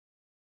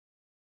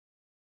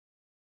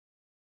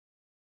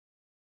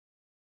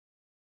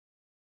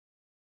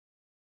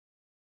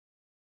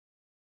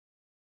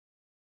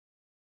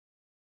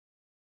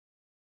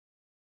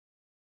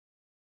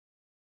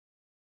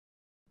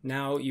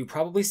Now, you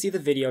probably see the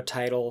video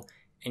title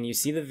and you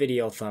see the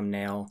video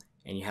thumbnail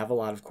and you have a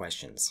lot of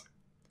questions.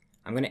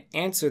 I'm going to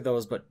answer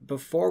those, but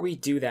before we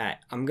do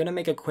that, I'm going to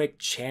make a quick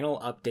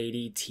channel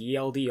updatey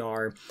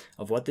TLDR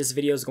of what this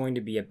video is going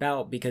to be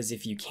about, because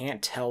if you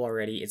can't tell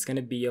already, it's going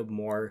to be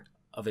more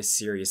of a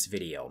serious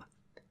video.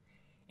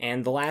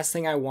 And the last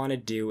thing I want to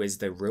do is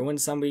to ruin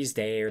somebody's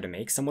day or to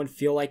make someone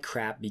feel like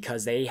crap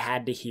because they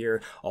had to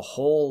hear a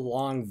whole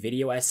long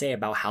video essay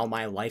about how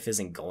my life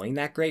isn't going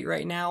that great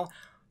right now,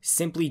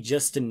 simply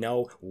just to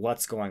know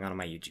what's going on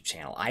my YouTube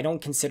channel. I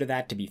don't consider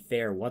that to be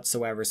fair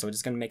whatsoever, so I'm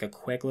just going to make a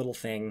quick little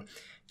thing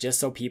just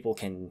so people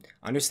can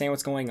understand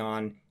what's going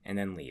on and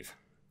then leave.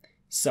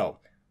 So,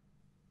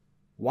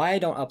 why I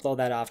don't upload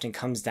that often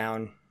comes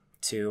down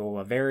to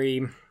a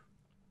very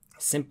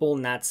simple,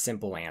 not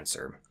simple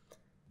answer.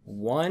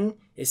 One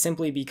is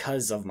simply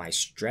because of my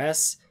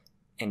stress,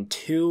 and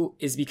two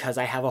is because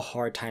I have a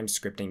hard time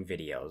scripting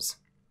videos.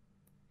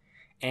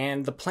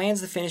 And the plans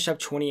to finish up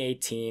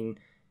 2018,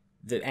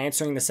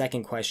 answering the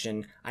second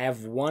question, I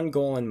have one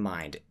goal in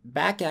mind.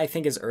 Back, I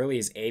think, as early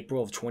as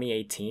April of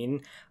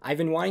 2018, I've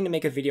been wanting to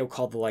make a video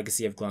called The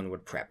Legacy of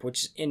Glenwood Prep,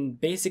 which in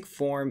basic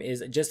form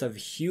is just a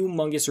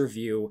humongous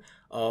review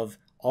of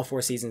all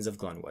 4 seasons of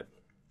Glenwood.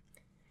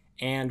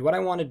 And what I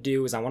want to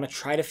do is I want to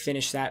try to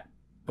finish that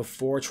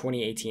before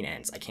 2018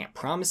 ends. I can't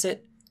promise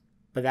it,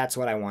 but that's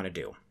what I want to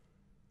do.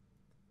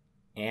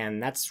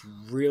 And that's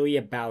really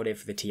about it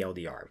for the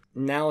TLDR.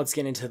 Now let's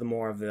get into the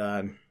more of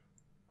the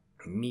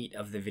meat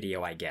of the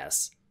video, I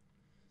guess.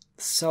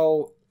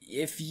 So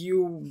if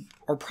you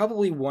are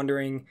probably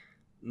wondering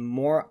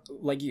more,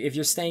 like if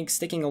you're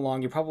sticking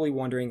along, you're probably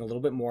wondering a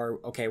little bit more,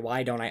 okay,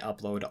 why don't I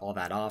upload all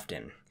that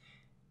often?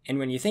 And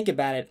when you think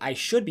about it, I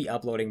should be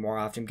uploading more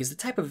often because the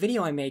type of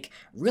video I make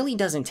really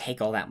doesn't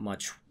take all that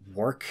much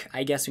work,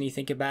 I guess, when you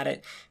think about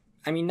it.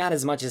 I mean, not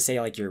as much as, say,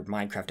 like your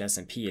Minecraft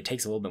SMP. It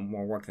takes a little bit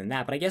more work than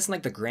that, but I guess in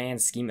like the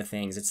grand scheme of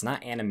things, it's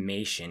not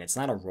animation, it's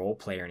not a role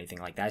play or anything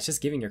like that. It's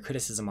just giving your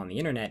criticism on the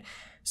internet.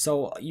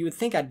 So you would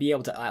think I'd be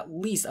able to at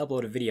least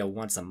upload a video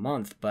once a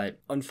month, but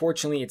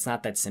unfortunately, it's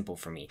not that simple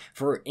for me.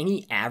 For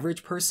any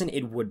average person,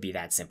 it would be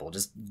that simple.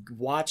 Just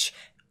watch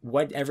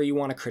whatever you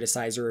want to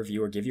criticize or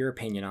review or give your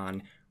opinion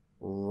on,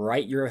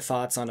 write your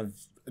thoughts on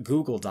a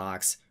Google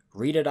Docs,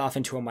 read it off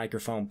into a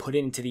microphone, put it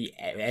into the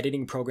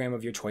editing program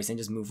of your choice, and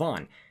just move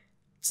on.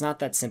 It's not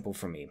that simple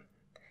for me.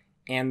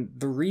 And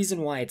the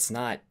reason why it's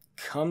not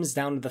comes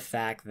down to the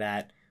fact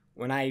that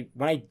when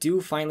I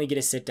do finally get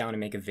to sit down and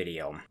make a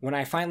video, when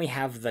I finally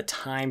have the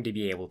time to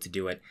be able to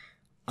do it,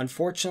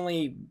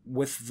 unfortunately,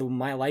 with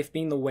my life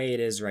being the way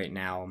it is right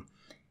now,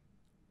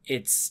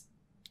 it's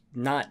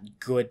not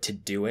good to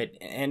do it.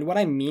 And what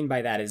I mean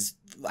by that is,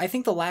 I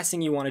think the last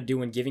thing you want to do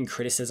when giving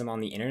criticism on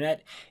the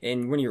internet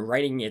and when you're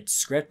writing a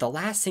script, the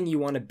last thing you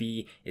want to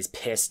be is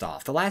pissed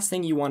off. The last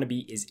thing you want to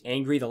be is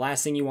angry. The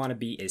last thing you want to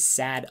be is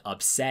sad,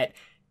 upset,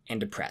 and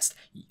depressed.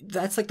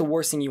 That's like the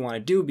worst thing you want to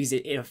do because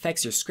it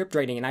affects your script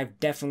writing, and I've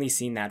definitely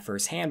seen that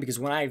firsthand because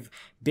when I've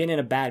been in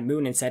a bad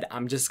mood and said,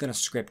 I'm just going to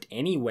script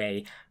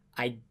anyway,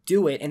 I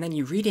do it, and then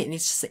you read it, and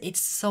it's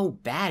so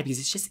bad because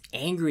it's just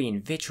angry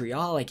and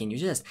vitriolic, and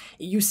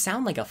you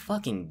sound like a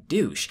fucking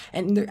douche.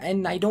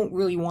 And I don't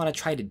really want to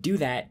try to do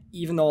that,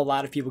 even though a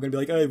lot of people are gonna be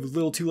like, oh, it was a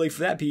little too late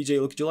for that, PJ.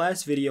 Look at your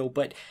last video.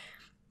 But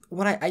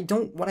what I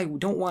don't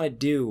want to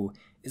do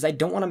is I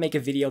don't want to make a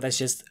video that's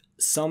just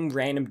some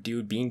random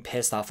dude being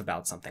pissed off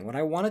about something. What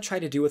I want to try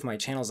to do with my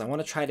channel is I want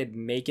to try to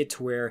make it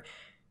to where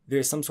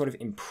there's some sort of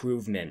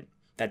improvement.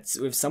 That's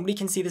if somebody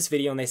can see this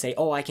video and they say,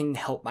 oh, I can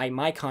help,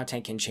 my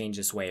content can change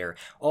this way, or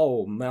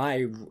oh,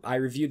 I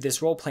reviewed this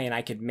roleplay and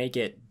I could make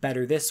it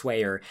better this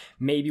way, or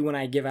maybe when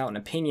I give out an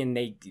opinion,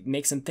 they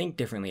makes them think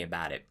differently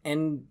about it.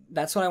 And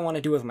that's what I want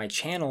to do with my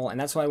channel, and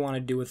that's what I want to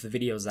do with the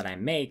videos that I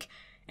make.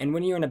 And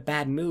when you're in a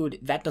bad mood,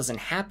 that doesn't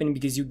happen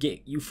because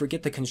you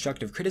forget the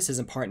constructive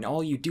criticism part, and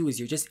all you do is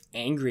you're just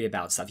angry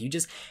about stuff. You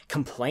just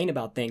complain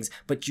about things,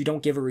 but you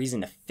don't give a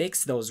reason to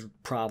fix those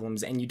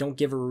problems, and you don't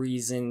give a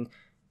reason.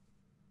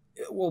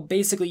 Well,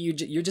 basically,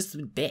 you're just a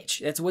bitch.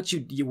 That's what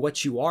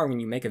you are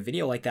when you make a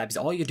video like that, because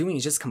all you're doing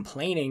is just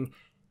complaining,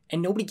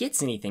 and nobody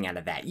gets anything out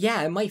of that.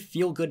 Yeah, it might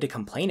feel good to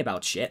complain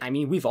about shit. I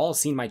mean, we've all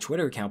seen my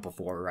Twitter account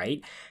before,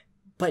 right?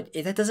 But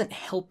that doesn't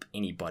help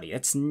anybody.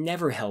 That's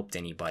never helped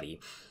anybody.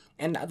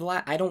 And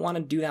I don't want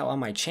to do that on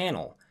my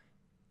channel.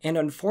 And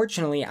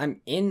unfortunately,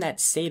 I'm in that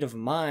state of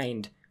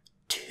mind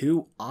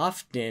too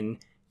often,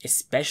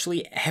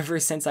 especially ever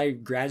since I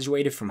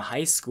graduated from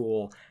high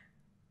school,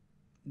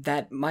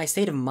 that my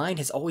state of mind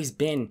has always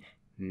been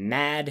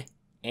mad,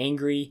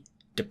 angry,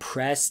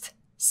 depressed,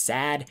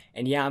 sad,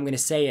 and yeah, I'm gonna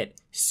say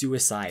it,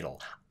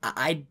 suicidal.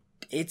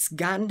 It's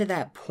gotten to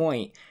that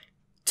point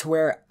to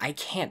where I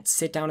can't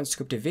sit down and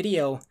script a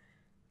video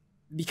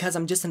because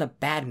I'm just in a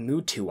bad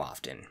mood too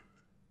often.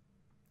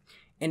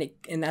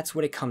 And that's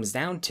what it comes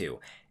down to.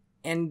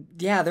 And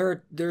yeah,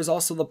 there's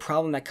also the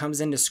problem that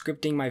comes into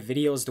scripting my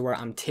videos to where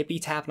I'm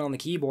tippy-tapping on the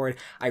keyboard,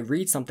 I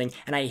read something,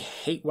 and I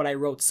hate what I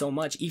wrote so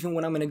much, even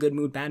when I'm in a good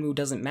mood, bad mood,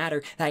 doesn't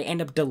matter, that I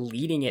end up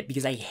deleting it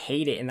because I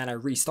hate it, and then I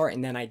restart,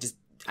 and then I just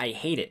I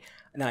hate it.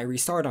 And then I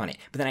restart on it,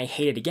 but then I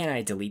hate it again and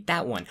I delete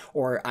that one.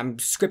 Or I'm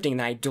scripting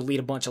and I delete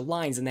a bunch of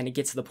lines, and then it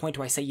gets to the point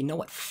where I say, you know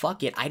what,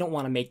 fuck it, I don't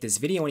want to make this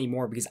video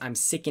anymore because I'm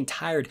sick and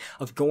tired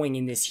of going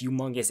in this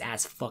humongous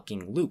ass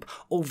fucking loop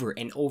over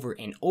and over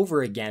and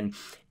over again.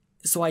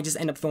 So I just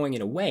end up throwing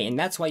it away. And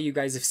that's why you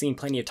guys have seen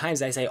plenty of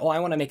times I say, oh, I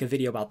want to make a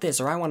video about this,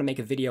 or I want to make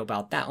a video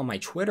about that on my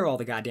Twitter all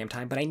the goddamn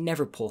time, but I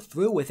never pull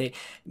through with it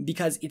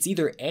because it's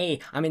either A,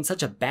 I'm in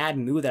such a bad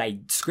mood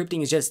that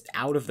scripting is just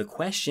out of the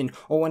question,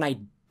 or when I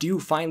do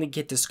finally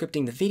get to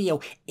scripting the video,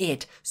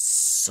 it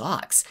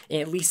sucks,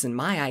 at least in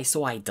my eyes,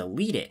 so I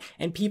delete it.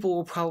 And people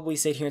will probably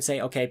sit here and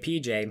say, okay,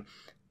 PJ,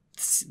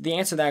 the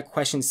answer to that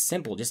question is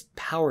simple. Just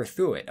power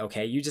through it,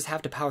 okay? You just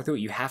have to power through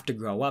it. You have to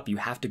grow up. You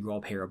have to grow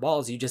a pair of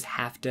balls. You just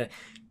have to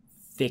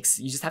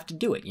you just have to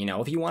do it, you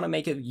know? If you want to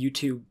make a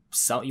YouTube,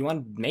 you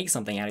want to make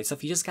something out of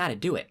yourself, you just got to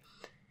do it.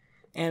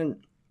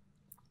 And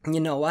you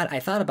know what? I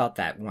thought about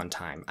that one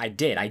time. I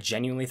did. I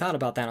genuinely thought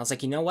about that. And I was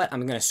like, you know what?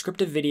 I'm going to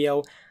script a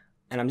video,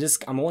 and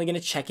I'm only going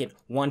to check it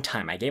one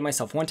time. I gave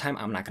myself one time.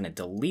 I'm not going to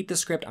delete the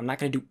script. I'm not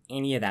going to do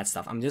any of that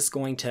stuff. I'm just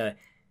going to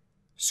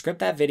script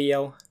that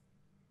video,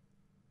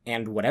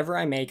 and whatever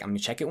I make, I'm going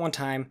to check it one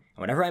time,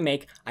 and whatever I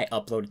make, I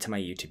upload it to my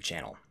YouTube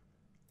channel.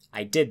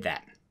 I did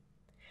that.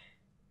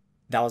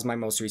 That was my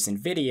most recent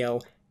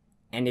video,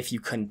 and if you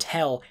couldn't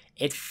tell,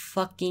 it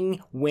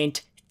fucking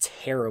went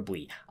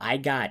terribly. I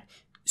got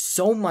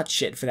so much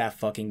shit for that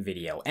fucking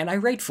video, and I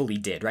rightfully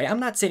did, right? I'm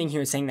not sitting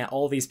here saying that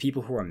all these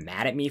people who are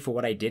mad at me for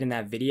what I did in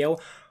that video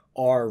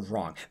are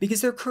wrong,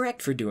 because they're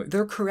correct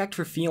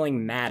for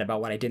feeling mad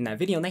about what I did in that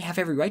video, and they have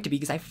every right to be,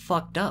 because I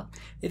fucked up.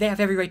 They have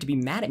every right to be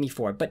mad at me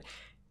for it, but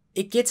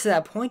it gets to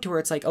that point where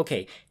it's like,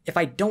 okay, if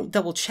I don't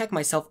double check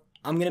myself,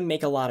 I run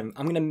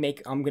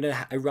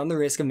the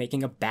risk of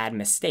making a bad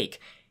mistake.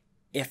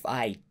 If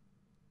I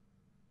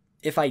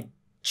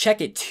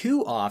check it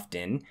too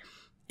often,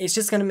 it's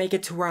just gonna make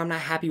it to where I'm not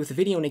happy with the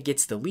video and it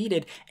gets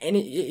deleted. And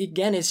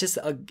again, it's just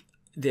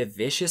the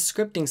vicious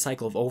scripting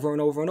cycle of over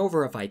and over and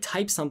over. If I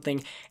type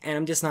something and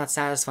I'm just not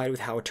satisfied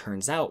with how it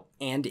turns out,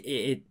 and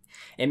it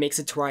makes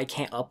it to where I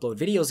can't upload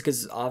videos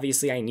because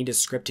obviously I need a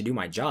script to do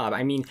my job.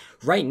 I mean,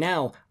 right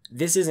now,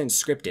 this isn't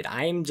scripted.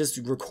 I'm just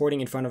recording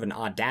in front of an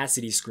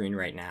Audacity screen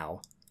right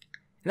now.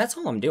 And that's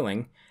all I'm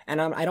doing. And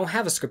I don't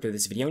have a script of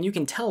this video. And you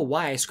can tell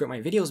why I script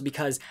my videos,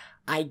 because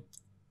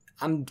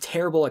I'm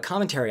terrible at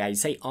commentary. I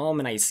say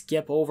and I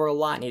skip over a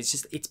lot. And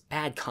it's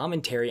bad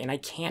commentary. And I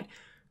can't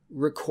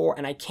record,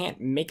 and I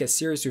can't make a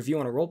serious review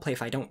on a roleplay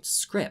if I don't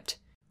script.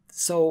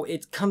 So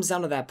it comes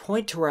down to that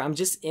point to where I'm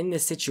just in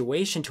this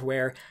situation to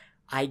where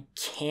I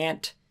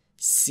can't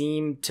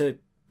seem to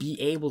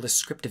be able to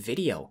script a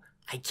video.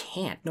 I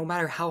can't, no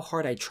matter how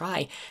hard I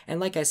try. And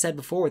like I said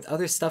before, with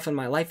other stuff in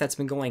my life that's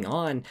been going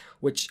on,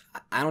 which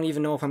I don't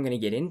even know if I'm going to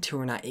get into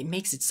or not, it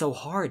makes it so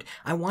hard.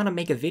 I want to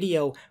make a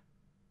video,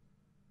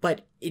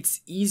 but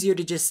it's easier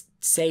to just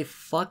say,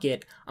 fuck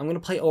it, I'm going to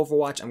play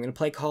Overwatch, I'm going to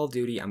play Call of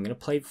Duty, I'm going to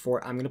play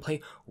Fortnite, I'm going to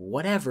play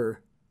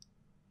whatever,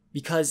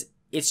 because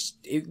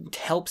it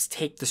helps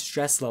take the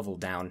stress level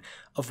down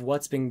of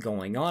what's been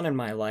going on in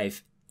my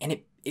life,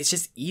 and it's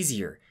just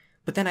easier.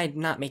 But then I'm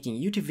not making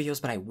YouTube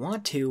videos, but I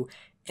want to.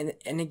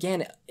 And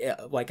again,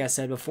 like I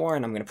said before,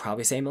 and I'm going to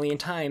probably say a million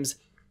times,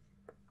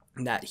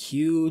 that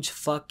huge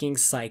fucking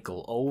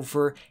cycle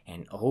over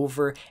and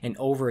over and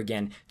over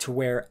again to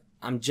where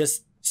I'm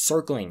just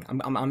circling.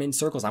 I'm in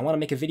circles. I want to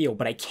make a video,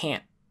 but I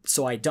can't,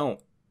 so I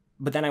don't.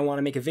 But then I want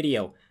to make a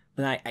video,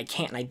 but I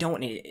can't and I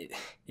don't. And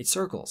it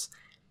circles.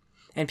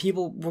 And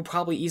people will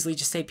probably easily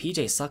just say,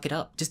 PJ, suck it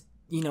up. Just,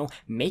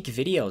 make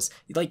videos.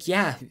 Like,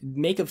 yeah,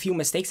 make a few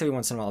mistakes every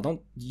once in a while.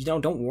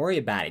 Don't worry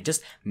about it.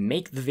 Just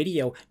make the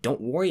video. Don't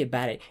worry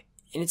about it.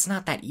 And it's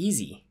not that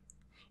easy.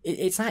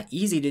 It's not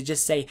easy to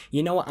just say,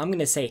 you know what, I'm going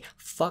to say,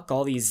 fuck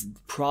all these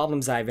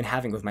problems I've been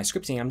having with my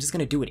scripting. I'm just going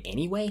to do it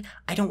anyway.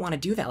 I don't want to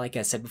do that, like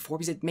I said before,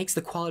 because it makes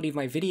the quality of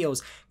my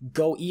videos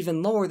go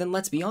even lower than,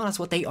 let's be honest,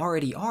 what they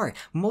already are.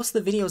 Most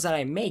of the videos that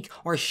I make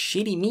are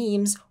shitty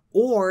memes,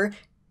 or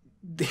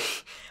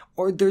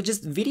they're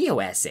just video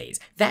essays.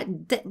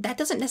 That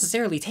doesn't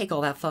necessarily take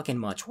all that fucking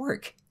much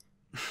work.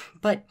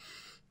 But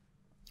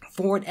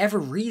for whatever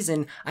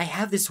reason, I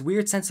have this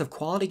weird sense of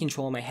quality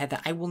control in my head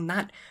that I will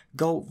not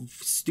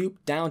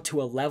stoop down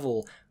to a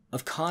level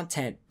of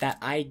content that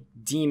I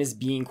deem as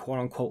being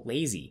quote-unquote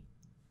lazy.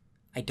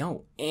 I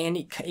don't. And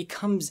it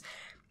comes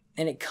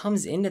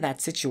into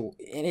that situation,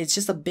 and it's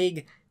just a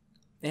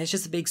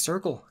big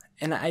circle.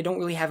 And I don't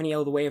really have any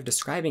other way of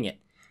describing it.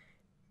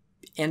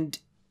 And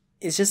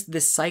it's just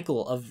this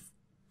cycle of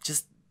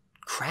just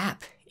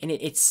crap. And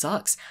it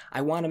sucks.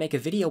 I want to make a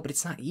video, but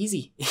it's not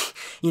easy.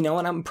 And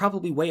I'm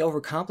probably way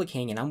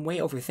overcomplicating it. I'm way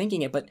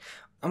overthinking it, but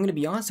I'm going to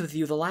be honest with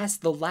you. The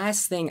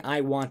last thing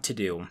I want to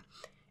do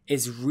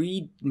is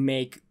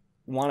remake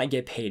Want to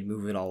Get Paid,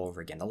 Move It All Over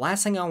Again. The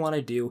last thing I want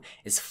to do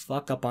is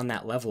fuck up on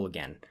that level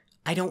again.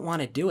 I don't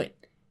want to do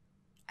it.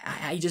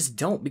 I just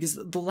don't, because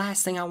the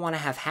last thing I want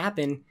to have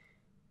happen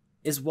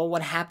is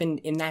what happened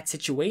in that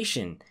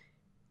situation.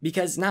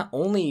 Because not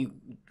only,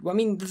 I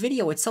mean, the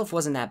video itself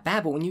wasn't that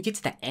bad, but when you get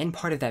to the end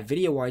part of that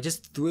video where I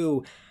just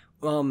threw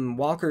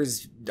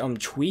Walker's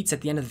tweets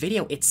at the end of the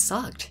video, it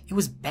sucked. It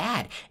was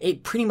bad.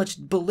 It pretty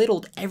much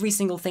belittled every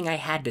single thing I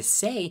had to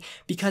say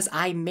because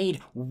I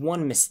made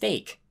one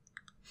mistake.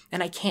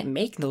 And I can't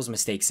make those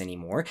mistakes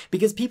anymore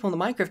because people in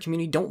the Minecraft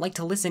community don't like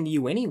to listen to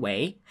you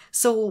anyway.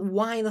 So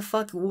why the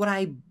fuck would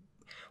I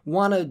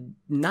want to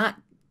not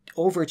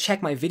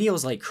overcheck my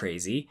videos like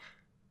crazy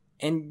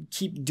and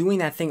keep doing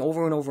that thing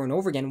over and over and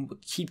over again,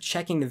 keep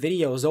checking the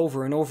videos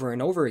over and over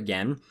and over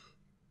again?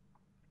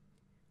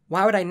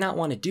 Why would I not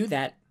want to do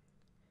that?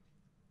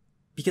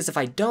 Because if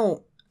I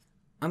don't,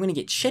 I'm going to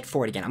get shit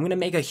for it again. I'm going to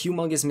make a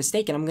humongous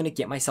mistake and I'm going to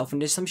get myself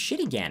into some shit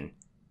again.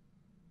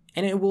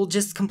 And it will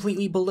just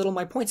completely belittle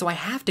my point, so I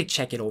have to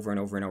check it over and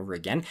over and over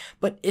again.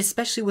 But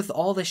especially with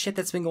all the shit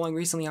that's been going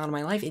recently on in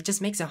my life, it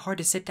just makes it hard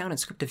to sit down and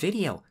script a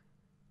video.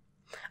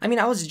 I mean,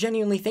 I was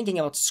genuinely thinking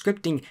about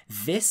scripting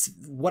this,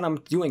 what I'm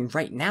doing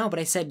right now, but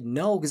I said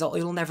no, because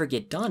it'll never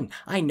get done.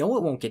 I know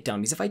it won't get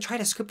done, because if I try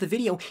to script the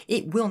video,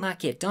 it will not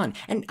get done.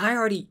 And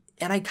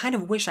I kind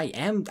of wish I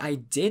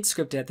did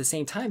script it at the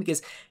same time,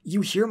 because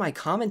you hear my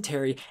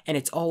commentary and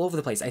it's all over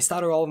the place. I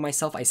stutter all over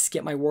myself, I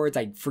skip my words,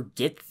 I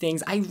forget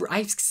things.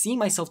 I see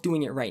myself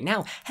doing it right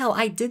now. Hell,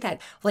 I did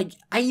that. Like,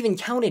 I even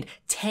counted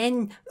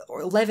 10 or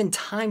 11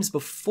 times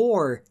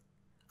before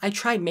I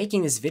tried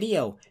making this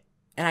video.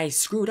 And I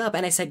screwed up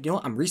and I said, you know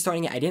what, I'm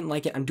restarting it, I didn't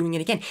like it, I'm doing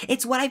it again.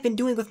 It's what I've been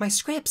doing with my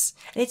scripts.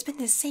 And it's been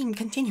the same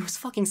continuous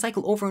fucking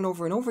cycle over and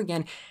over and over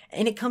again.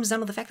 And it comes down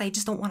to the fact that I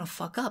just don't want to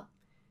fuck up.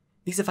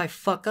 Because if I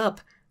fuck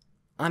up,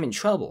 I'm in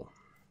trouble.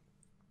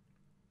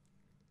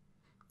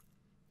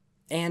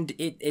 And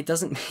it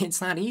doesn't,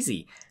 it's not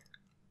easy,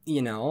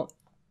 you know?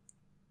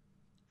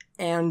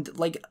 And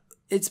like,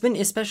 it's been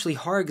especially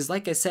hard because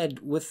like I said,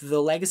 with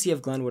the Legacy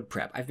of Glenwood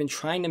Prep, I've been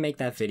trying to make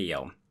that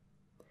video.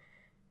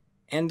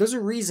 And there's a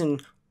reason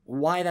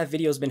why that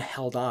video's been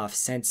held off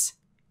since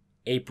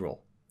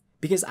April.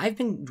 Because I've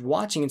been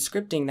watching and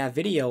scripting that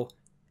video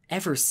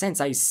ever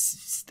since I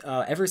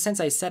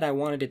said I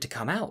wanted it to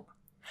come out.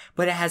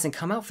 But it hasn't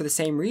come out for the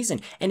same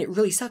reason. And it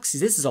really sucks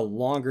because this is a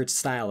longer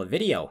style of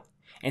video.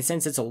 And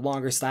since it's a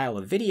longer style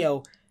of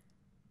video,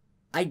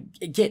 I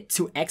get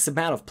to X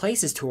amount of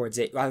places towards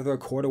it, either a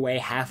quarter way,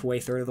 halfway,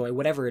 third of the way,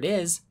 whatever it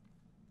is.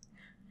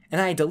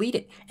 And I delete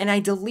it. And I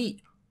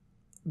delete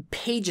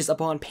pages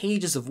upon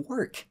pages of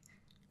work.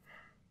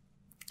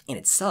 And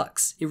it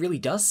sucks. It really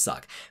does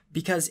suck.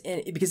 Because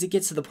it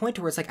gets to the point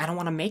where it's like, I don't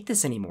want to make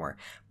this anymore.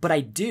 But I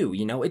do,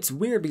 you know? It's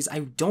weird because I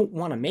don't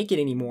want to make it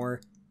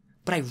anymore.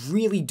 But I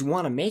really do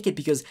want to make it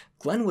because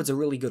Glenwood's a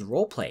really good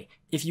roleplay.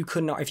 If you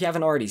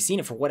haven't already seen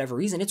it for whatever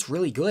reason, it's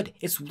really good.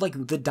 It's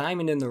like the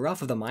diamond in the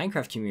rough of the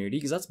Minecraft community.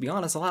 Because let's be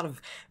honest, a lot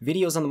of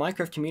videos on the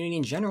Minecraft community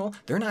in general,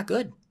 they're not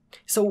good.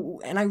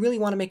 So, and I really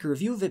want to make a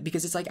review of it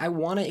because it's like, I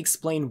want to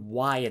explain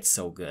why it's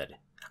so good.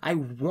 I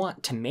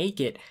want to make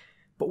it,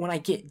 but when I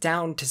get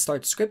down to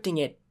start scripting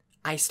it,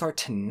 I start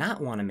to not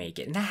want to make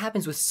it. And that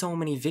happens with so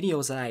many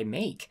videos that I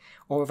make,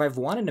 or if I've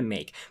wanted to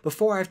make.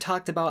 Before I've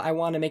talked about, I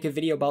want to make a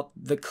video about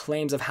the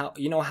claims of how,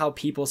 you know, how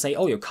people say,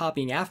 oh, you're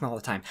copying Afman all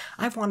the time.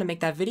 I've wanted to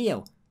make that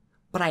video,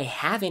 but I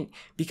haven't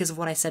because of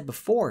what I said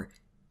before.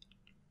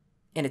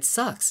 And it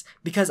sucks,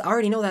 because I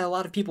already know that a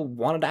lot of people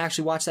wanted to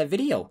actually watch that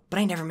video, but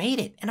I never made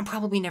it, and I'm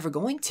probably never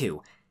going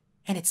to.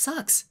 And it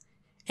sucks.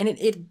 And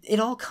it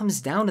all comes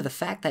down to the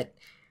fact that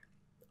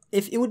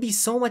if it would be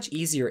so much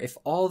easier if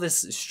all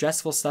this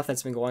stressful stuff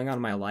that's been going on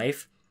in my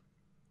life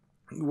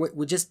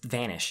would just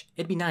vanish.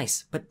 It'd be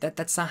nice, but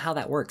that's not how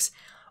that works.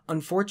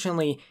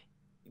 Unfortunately,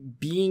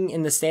 being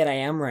in the state I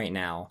am right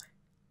now,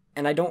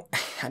 and I don't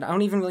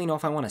even really know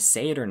if I want to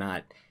say it or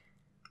not,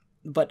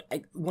 but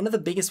one of the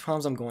biggest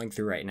problems I'm going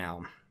through right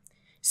now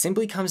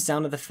simply comes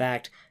down to the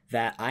fact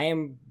that I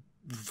am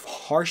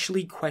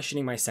harshly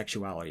questioning my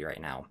sexuality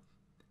right now.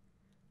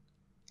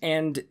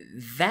 And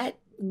that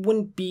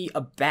wouldn't be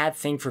a bad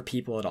thing for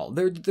people at all.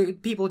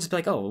 People would just be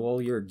like, oh,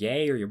 well, you're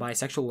gay or you're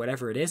bisexual,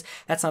 whatever it is.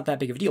 That's not that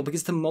big of a deal,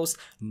 because to most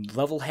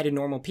level-headed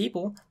normal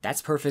people,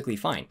 that's perfectly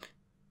fine.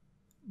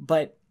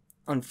 But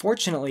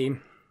unfortunately,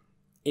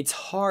 it's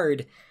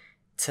hard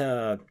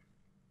to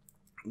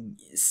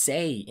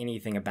say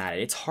anything about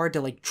it. It's hard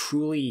to like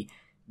truly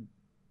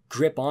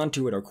grip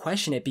onto it or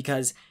question it,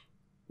 because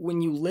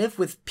when you live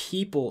with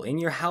people in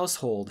your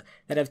household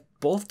that have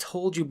both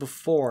told you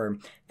before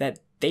that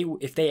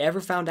if they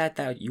ever found out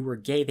that you were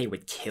gay, they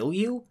would kill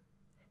you,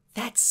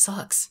 that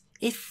sucks.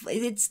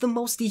 It's the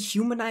most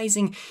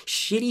dehumanizing,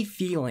 shitty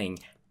feeling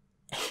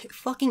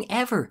fucking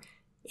ever.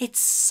 It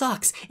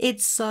sucks.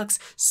 It sucks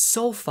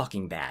so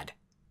fucking bad.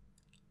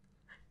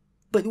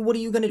 But what do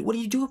you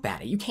do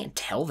about it? You can't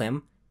tell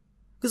them.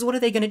 Because what are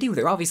they gonna do?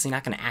 They're obviously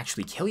not gonna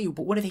actually kill you,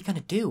 but what are they gonna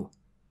do?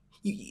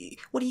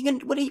 What are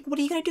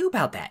you gonna do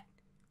about that?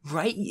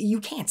 Right? You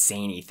can't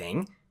say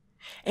anything.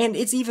 And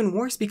it's even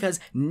worse because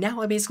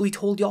now I basically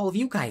told all of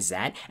you guys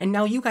that, and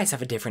now you guys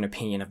have a different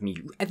opinion of me.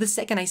 At the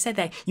second I said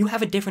that, you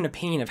have a different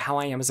opinion of how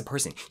I am as a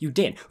person. You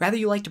did. Rather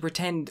you like to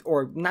pretend,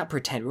 or not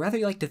pretend, rather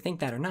you like to think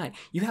that or not,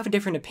 you have a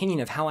different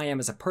opinion of how I am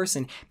as a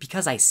person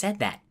because I said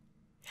that.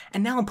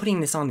 And now I'm putting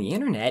this on the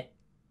internet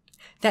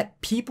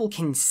that people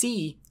can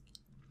see,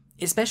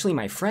 especially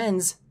my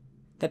friends,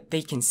 that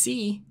they can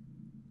see,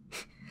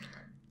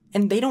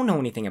 and they don't know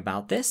anything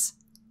about this.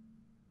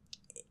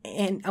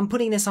 And I'm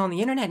putting this on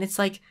the internet, and it's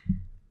like,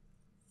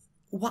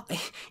 what?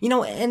 You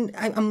know, and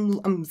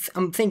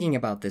I'm thinking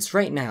about this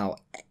right now,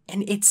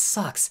 and it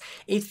sucks.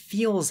 It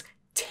feels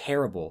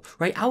terrible,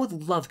 right? I would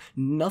love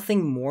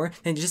nothing more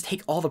than to just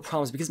take all the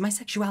problems, because my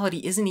sexuality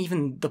isn't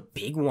even the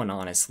big one,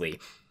 honestly.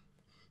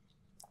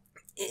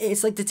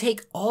 It's like to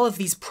take all of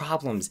these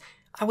problems.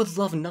 I would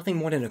love nothing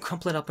more than to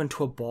crumple it up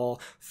into a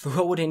ball,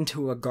 throw it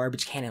into a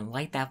garbage can, and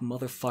light that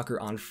motherfucker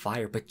on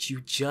fire, but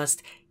you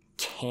just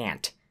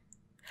can't.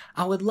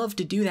 I would love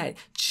to do that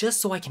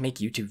just so I can make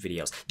YouTube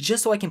videos,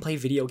 just so I can play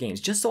video games,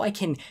 just so I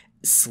can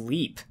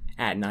sleep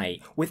at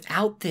night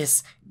without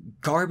this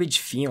garbage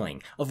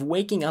feeling of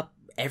waking up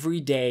every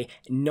day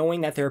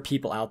knowing that there are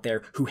people out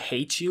there who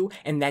hate you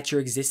and that your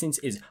existence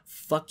is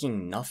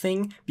fucking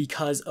nothing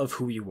because of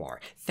who you are.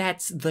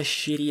 That's the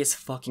shittiest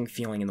fucking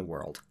feeling in the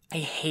world. I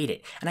hate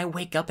it, and I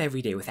wake up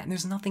every day with that, and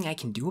there's nothing I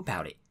can do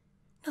about it.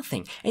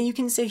 Nothing. And you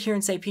can sit here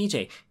and say,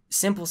 PJ,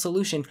 simple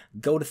solution,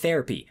 go to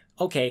therapy.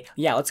 Okay,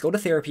 yeah, let's go to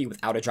therapy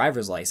without a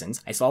driver's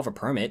license. I still have a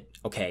permit,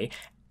 okay?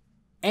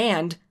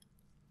 And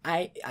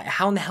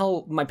how in the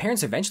hell, my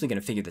parents are eventually going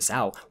to figure this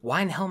out.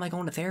 Why in the hell am I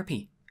going to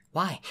therapy?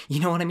 Why?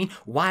 You know what I mean?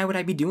 Why would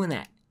I be doing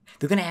that?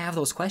 They're going to have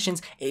those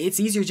questions. It's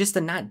easier just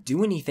to not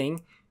do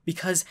anything,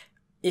 because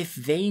if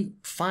they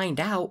find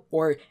out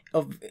or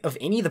of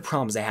any of the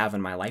problems I have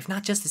in my life,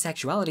 not just the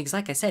sexuality, because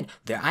like I said,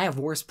 I have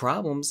worse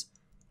problems.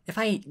 If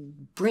I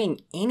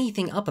bring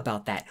anything up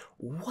about that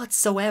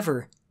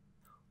whatsoever,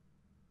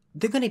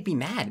 they're going to be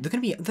mad. They're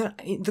going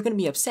to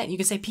be upset. You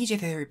can say, PJ,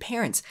 they're your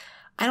parents.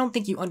 I don't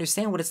think you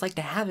understand what it's like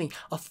to having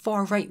a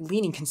far-right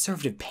leaning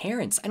conservative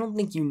parents. I don't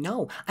think you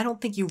know. I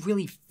don't think you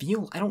really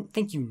feel. I don't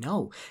think you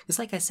know. Because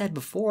like I said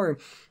before,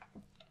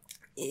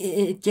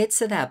 it gets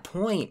to that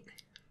point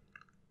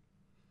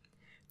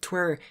to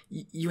where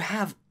you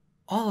have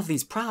all of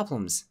these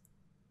problems.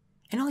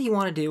 And all you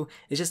want to do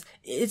is just,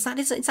 it's not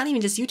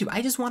even just YouTube.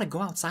 I just want to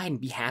go outside and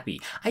be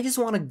happy. I just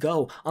want to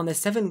go on the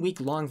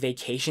 7-week-long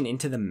vacation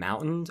into the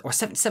mountains, or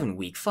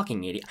 7-week,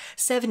 fucking idiot,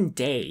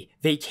 7-day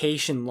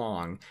vacation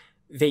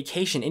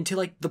into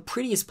like the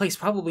prettiest place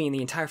probably in the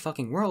entire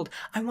fucking world.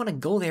 I want to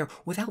go there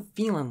without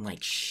feeling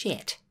like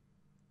shit.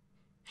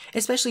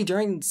 Especially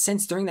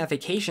since during that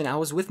vacation, I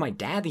was with my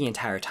dad the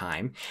entire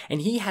time,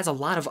 and he has a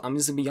lot of, I'm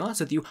just gonna be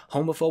honest with you,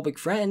 homophobic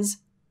friends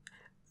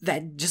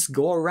that just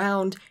go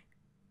around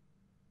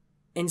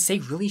and say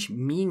really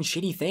mean,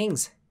 shitty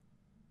things.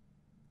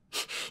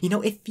 You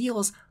know, it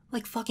feels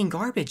like fucking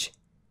garbage.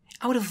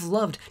 I would have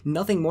loved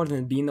nothing more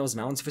than to be in those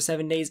mountains for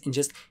 7 days and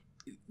just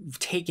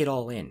take it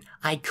all in.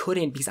 I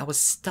couldn't, because I was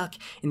stuck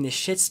in this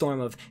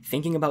shitstorm of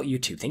thinking about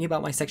YouTube, thinking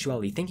about my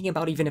sexuality, thinking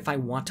about even if I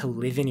want to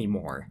live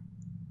anymore.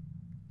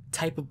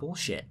 Type of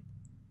bullshit.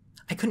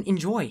 I couldn't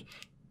enjoy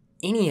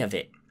any of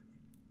it.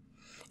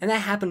 And that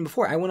happened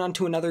before. I went on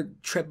to another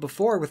trip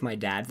before with my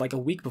dad, like a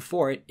week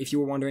before it. If you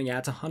were wondering, yeah,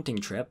 it's a hunting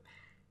trip.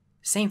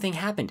 Same thing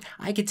happened.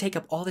 I could take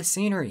up all this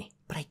scenery,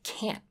 but I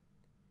can't.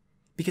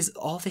 Because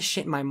all this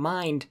shit in my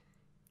mind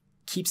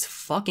keeps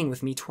fucking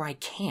with me to where I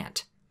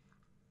can't.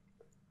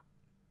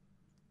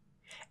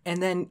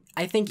 And then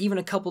I think even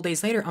a couple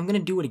days later, I'm going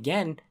to do it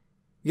again.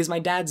 Because my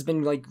dad's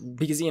been like,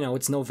 because, you know,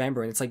 it's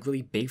November and it's like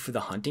really big for the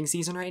hunting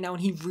season right now.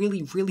 And he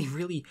really, really,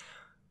 really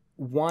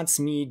wants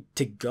me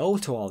to go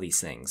to all these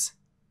things.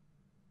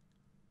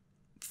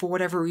 For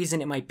whatever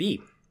reason it might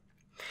be.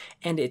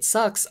 And it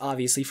sucks,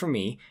 obviously, for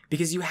me,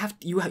 because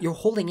you're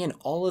holding in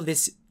all of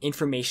this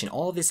information,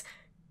 all of this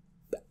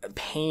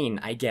pain,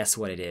 I guess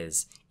what it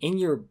is, in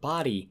your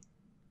body,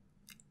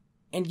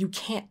 and you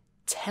can't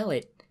tell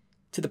it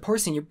to the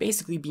person you're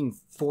basically being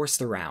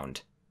forced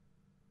around.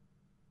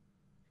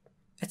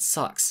 That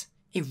sucks.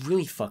 It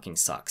really fucking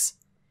sucks.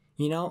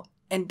 You know?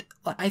 And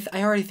I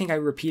already think I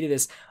repeated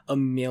this a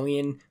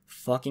million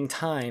fucking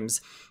times,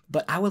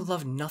 but I would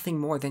love nothing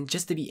more than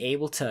just to be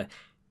able to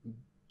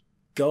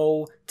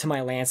go to my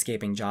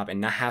landscaping job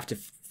and not have to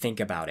think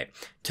about it.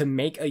 To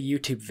make a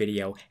YouTube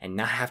video and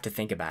not have to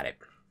think about it.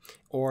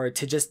 Or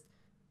to just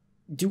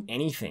do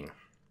anything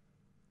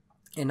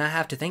and not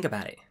have to think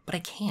about it. But I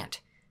can't.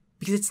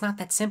 Because it's not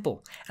that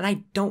simple. And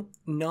I don't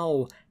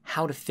know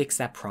how to fix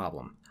that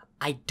problem.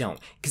 I don't.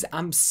 Because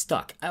I'm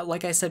stuck.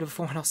 Like I said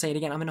before, and I'll say it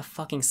again, I'm in a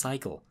fucking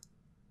cycle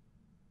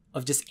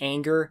of just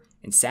anger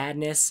and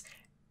sadness,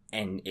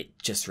 and it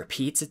just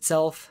repeats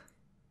itself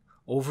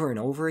over and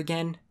over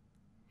again.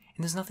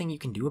 And there's nothing you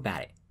can do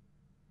about it.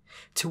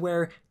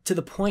 To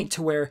the point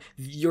to where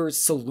your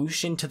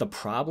solution to the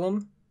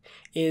problem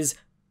is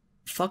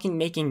fucking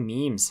making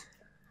memes.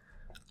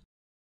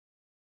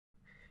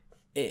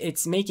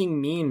 It's making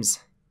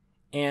memes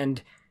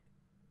and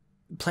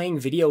playing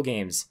video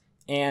games,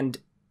 and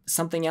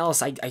something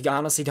else I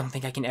honestly don't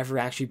think I can ever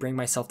actually bring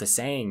myself to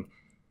saying,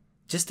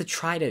 just to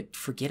try to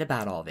forget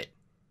about all of it.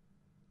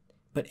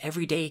 But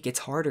every day it gets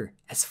harder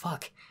as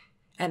fuck.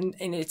 And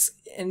this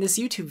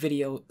YouTube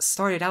video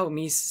started out with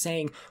me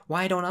saying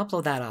why I don't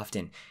upload that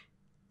often.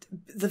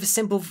 This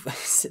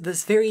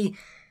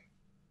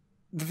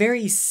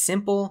very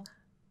simple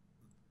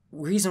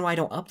reason why I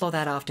don't upload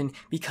that often,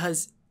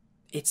 because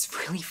it's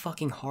really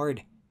fucking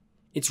hard.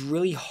 It's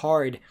really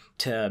hard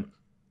to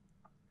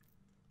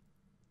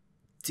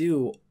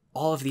do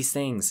all of these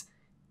things,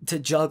 to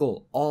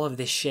juggle all of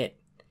this shit.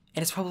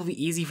 And it's probably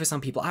easy for some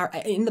people.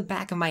 In the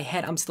back of my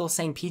head, I'm still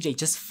saying, PJ,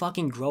 just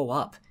fucking grow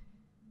up.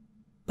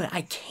 But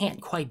I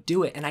can't quite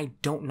do it, and I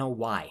don't know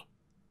why.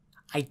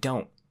 I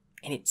don't.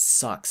 And it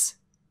sucks.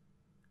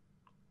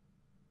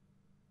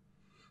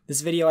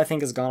 This video, I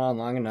think, has gone on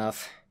long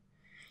enough.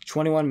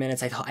 21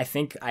 minutes. I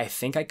think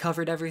I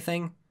covered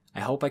everything.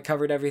 I hope I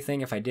covered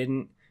everything. If I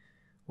didn't,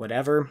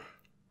 whatever.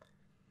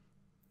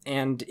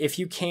 And if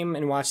you came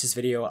and watched this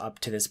video up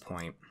to this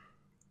point,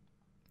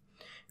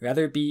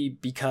 rather it be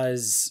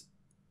because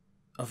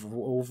of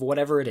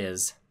whatever it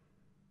is,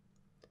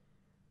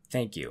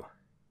 thank you.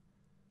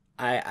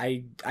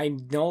 I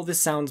know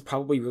this sounds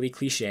probably really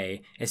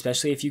cliche,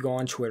 especially if you go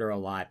on Twitter a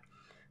lot,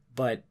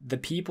 but the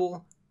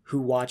people who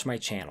watch my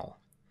channel,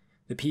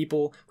 the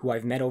people who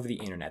I've met over the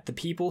internet, the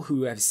people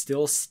who have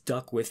still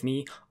stuck with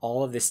me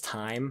all of this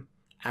time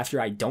after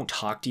I don't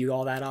talk to you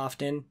all that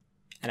often,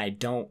 and I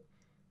don't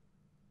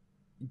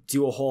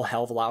do a whole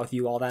hell of a lot with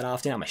you all that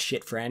often, I'm a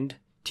shit friend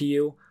to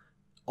you,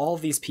 all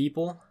of these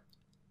people,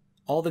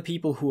 all the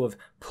people who have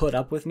put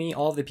up with me,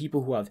 all of the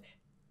people who have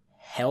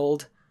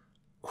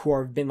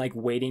been like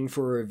waiting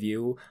for a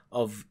review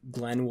of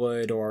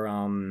Glenwood or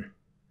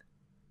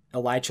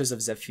Elytras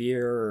of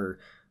Zephyr or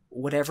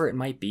whatever it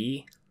might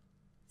be,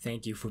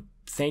 thank you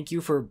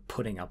for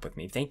putting up with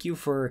me. Thank you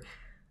for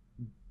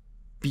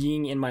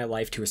being in my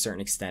life to a certain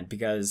extent,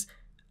 because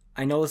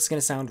I know this is going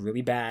to sound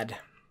really bad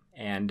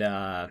and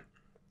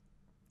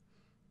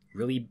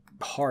really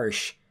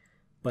harsh,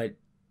 but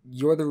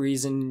you're the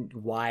reason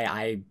why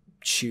I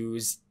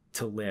choose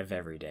to live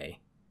every day.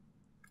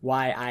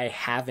 Why I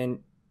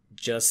haven't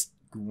just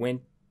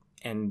went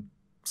and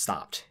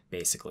stopped,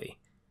 basically,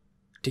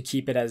 to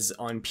keep it as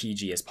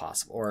un-PG as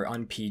possible, or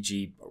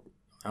un-PG,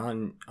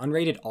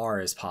 unrated R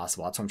as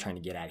possible. That's what I'm trying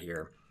to get at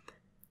here.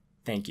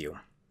 Thank you.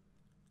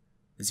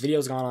 This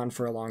video's gone on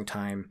for a long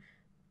time.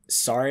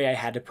 Sorry I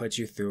had to put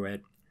you through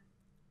it.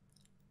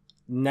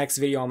 Next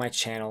video on my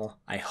channel,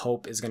 I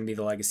hope, is going to be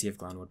the legacy of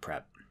Glenwood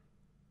Prep.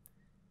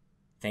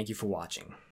 Thank you for watching.